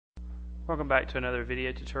Welcome back to another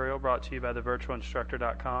video tutorial brought to you by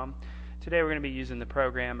thevirtualinstructor.com. Today we're going to be using the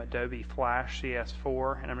program Adobe Flash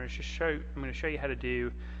CS4, and I'm going to show you how to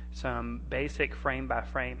do some basic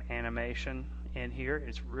frame-by-frame animation in here.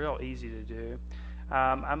 It's real easy to do.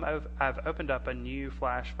 I've opened up a new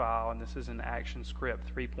Flash file, and this is an ActionScript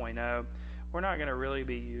 3.0. We're not going to really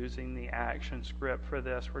be using the ActionScript for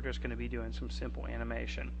this. We're just going to be doing some simple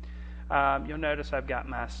animation. You'll notice I've got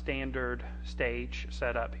my standard stage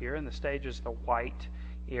set up here, and the stage is the white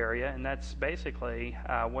area, and that's basically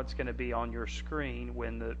what's going to be on your screen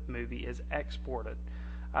when the movie is exported.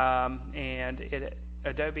 Adobe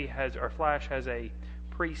has, or Flash has, a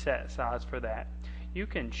preset size for that. You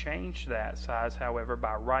can change that size, however,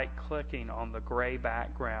 by right-clicking on the gray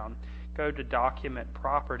background. Go to Document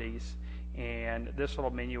Properties, and this little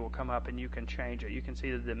menu will come up and you can change it. You can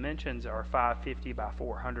see the dimensions are 550 by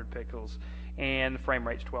 400 pixels and the frame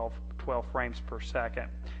rate's 12 frames per second.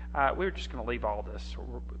 We're just going to leave all this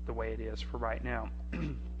the way it is for right now.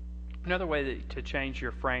 Another way to change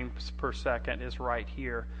your frames per second is right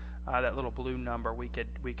here. That little blue number, we could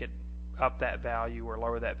up that value or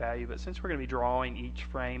lower that value, but since we're going to be drawing each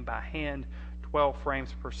frame by hand, 12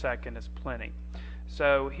 frames per second is plenty.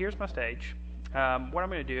 So here's my stage. What I'm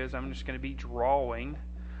going to do is I'm just going to be drawing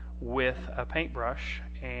with a paintbrush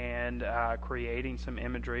and creating some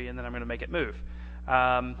imagery, and then I'm going to make it move.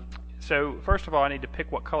 So first of all, I need to pick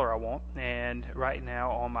what color I want, and right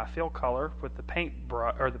now on my fill color with the paint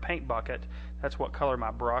bucket, that's what color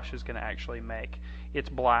my brush is going to actually make. It's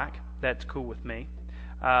black. That's cool with me.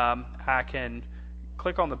 I can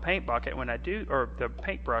click on the paint bucket when I do, or the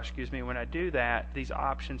paintbrush, excuse me. When I do that, these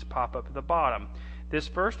options pop up at the bottom. This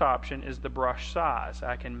first option is the brush size.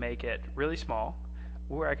 I can make it really small,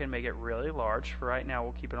 or I can make it really large. For right now,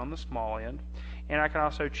 we'll keep it on the small end. And I can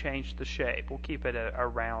also change the shape. We'll keep it a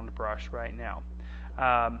round brush right now.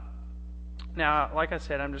 Now, like I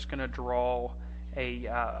said, I'm just going to draw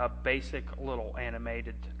a basic little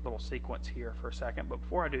animated little sequence here for a second. But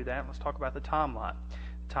before I do that, let's talk about the timeline.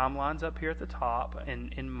 The timeline's up here at the top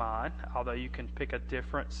in mine, although you can pick a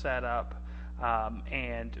different setup.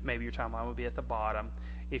 And maybe your timeline will be at the bottom.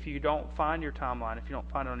 If you don't find your timeline, if you don't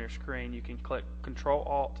find it on your screen, you can click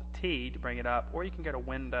Control-Alt-T to bring it up, or you can go to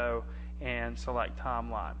Window and select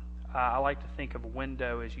Timeline. I like to think of a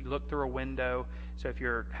window as you look through a window. So if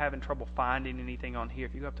you're having trouble finding anything on here,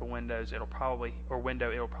 if you go up to Windows, it'll probably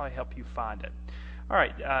help you find it. All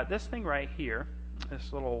right, this thing right here,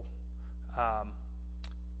 this little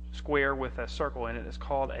square with a circle in it is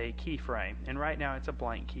called a keyframe, and right now it's a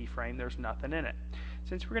blank keyframe. There's nothing in it.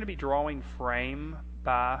 Since we're going to be drawing frame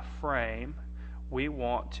by frame, we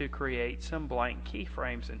want to create some blank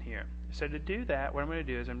keyframes in here. So to do that, what I'm going to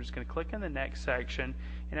do is I'm just going to click in the next section,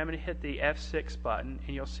 and I'm going to hit the F6 button,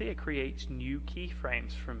 and you'll see it creates new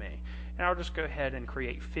keyframes for me. And I'll just go ahead and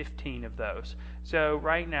create 15 of those. So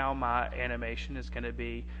right now my animation is going to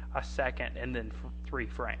be a second and then 3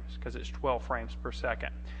 frames, because it's 12 frames per second.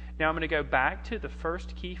 Now I'm going to go back to the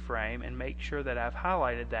first keyframe and make sure that I've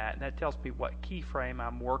highlighted that, and that tells me what keyframe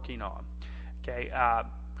I'm working on. Okay.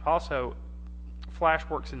 Also, Flash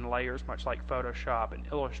works in layers, much like Photoshop and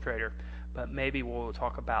Illustrator, but maybe we'll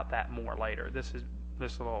talk about that more later. This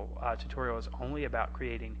little tutorial is only about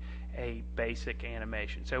creating a basic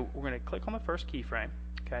animation. So we're going to click on the first keyframe.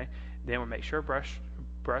 Okay. Then we'll make sure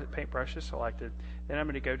paintbrush is selected. Then I'm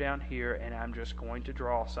going to go down here and I'm just going to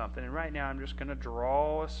draw something. And right now I'm just going to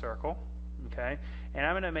draw a circle. Okay, and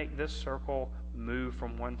I'm going to make this circle move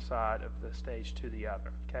from one side of the stage to the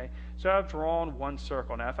other. Okay, so I've drawn one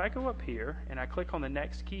circle. Now if I go up here and I click on the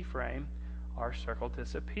next keyframe, our circle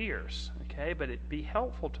disappears. Okay, but it'd be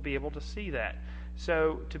helpful to be able to see that.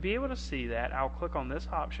 So to be able to see that, I'll click on this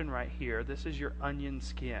option right here. This is your onion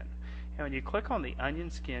skin. And when you click on the onion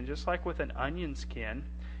skin, just like with an onion skin,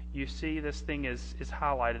 you see this thing is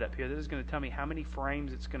highlighted up here. This is going to tell me how many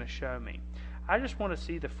frames it's going to show me. I just want to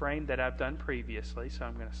see the frame that I've done previously, so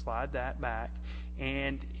I'm going to slide that back.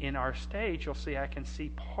 And in our stage, you'll see I can see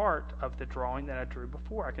part of the drawing that I drew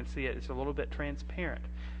before. I can see it's a little bit transparent.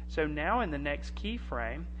 So now in the next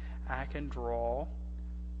keyframe, I can draw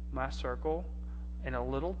my circle in a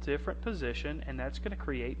little different position, and that's going to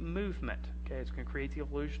create movement. Okay, it's going to create the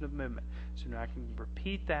illusion of movement. So now I can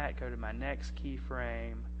repeat that, go to my next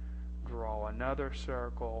keyframe, draw another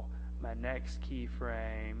circle, my next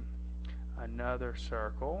keyframe, another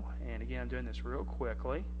circle, and again I'm doing this real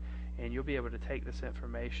quickly, and you'll be able to take this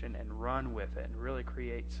information and run with it and really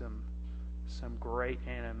create some great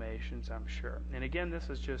animations, I'm sure. And again, this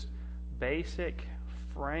is just basic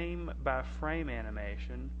frame by frame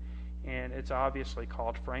animation, and it's obviously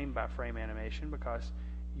called frame by frame animation because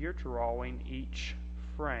you're drawing each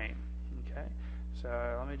frame. Okay,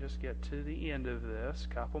 so let me just get to the end of this.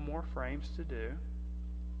 Couple more frames to do.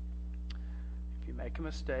 If you make a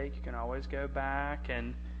mistake, you can always go back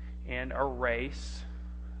and erase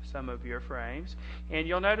some of your frames. And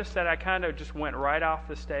you'll notice that I kind of just went right off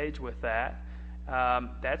the stage with that.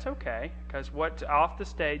 That's okay, because what's off the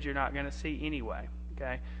stage you're not going to see anyway.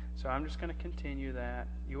 Okay, so I'm just going to continue that.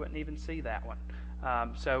 You wouldn't even see that one.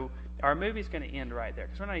 So our movie's going to end right there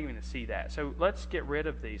because we're not even going to see that. So let's get rid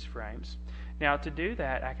of these frames. Now to do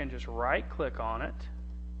that, I can just right click on it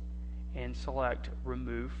and select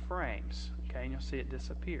remove frames. Okay, and you'll see it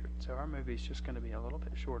disappeared. So our movie's just going to be a little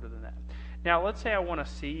bit shorter than that. Now let's say I want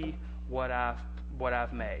to see what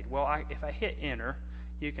I've made. Well, if I hit enter,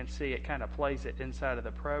 you can see it kind of plays it inside of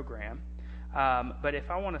the program. But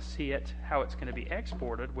if I want to see it, how it's going to be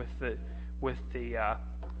exported with the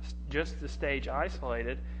just the stage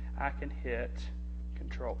isolated, I can hit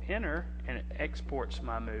Control Enter and it exports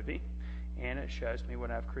my movie and it shows me what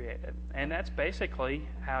I've created. And that's basically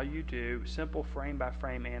how you do simple frame by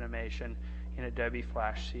frame animation in Adobe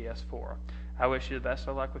Flash CS4. I wish you the best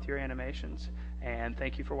of luck with your animations, and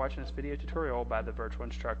thank you for watching this video tutorial by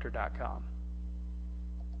thevirtualinstructor.com.